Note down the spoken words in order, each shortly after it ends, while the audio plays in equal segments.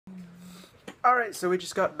Alright, so we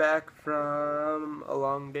just got back from a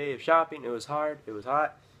long day of shopping. It was hard, it was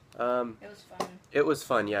hot. It was fun. It was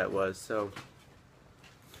fun, yeah it was. So,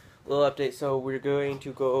 little update, so we're going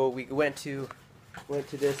to go, we went to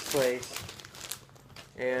this place,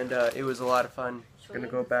 and it was a lot of fun. I'm gonna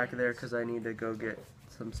go back there because I need to go get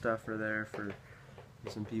some stuff for there for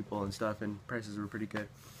some people and stuff, and prices were pretty good.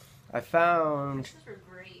 Prices were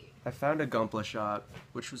great. I found a Gumpla shop,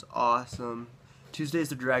 which was awesome. Tuesday's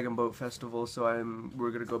the Dragon Boat Festival, so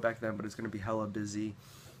we're gonna go back then, but it's gonna be hella busy.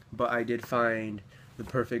 But I did find the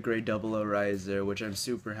perfect grade 00 riser, which I'm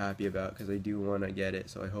super happy about because I do want to get it.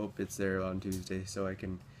 So I hope it's there on Tuesday so I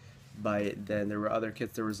can buy it then. There were other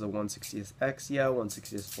kits. There was the 160th XEL,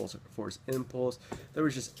 160th Force Impulse. There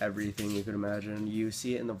was just everything you could imagine. You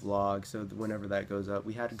see it in the vlog, so whenever that goes up.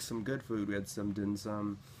 We had some good food. We had some dim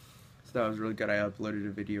sum. So that was really good. I uploaded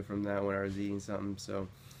a video from that when I was eating something. So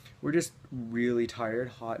we're just really tired,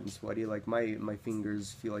 hot and sweaty. Like my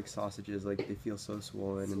fingers feel like sausages. Like they feel so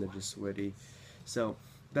swollen and they're just sweaty. So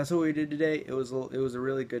that's what we did today. It was a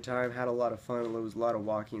really good time. Had a lot of fun. There was a lot of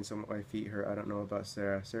walking. Some of my feet hurt. I don't know about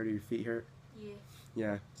Sarah. Sarah, do your feet hurt? Yeah.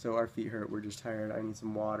 Yeah. So our feet hurt. We're just tired. I need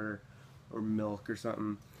some water or milk or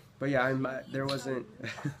something. But yeah, there wasn't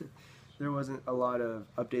there wasn't a lot of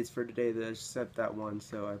updates for today, except that one.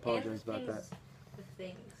 So I apologize about that. The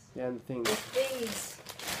things. Yeah, and the things. The things.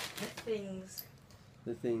 The things.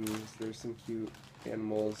 The things. There's some cute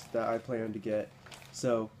animals that I plan to get.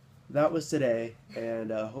 So that was today,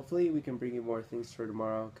 and hopefully we can bring you more things for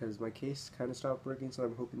tomorrow because my case kind of stopped working, so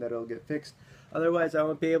I'm hoping that it'll get fixed. Otherwise, I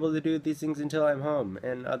won't be able to do these things until I'm home,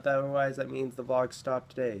 and otherwise that means the vlog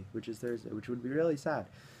stopped today, which is Thursday, which would be really sad.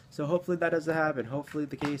 So hopefully that doesn't happen. Hopefully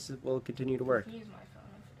the case will continue to work. I can use my phone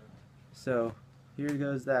if it doesn't. So here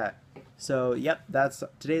goes that. So yep, that's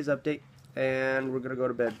today's update, and we're gonna go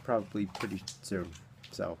to bed probably pretty soon.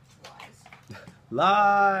 So Lies.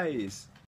 lies.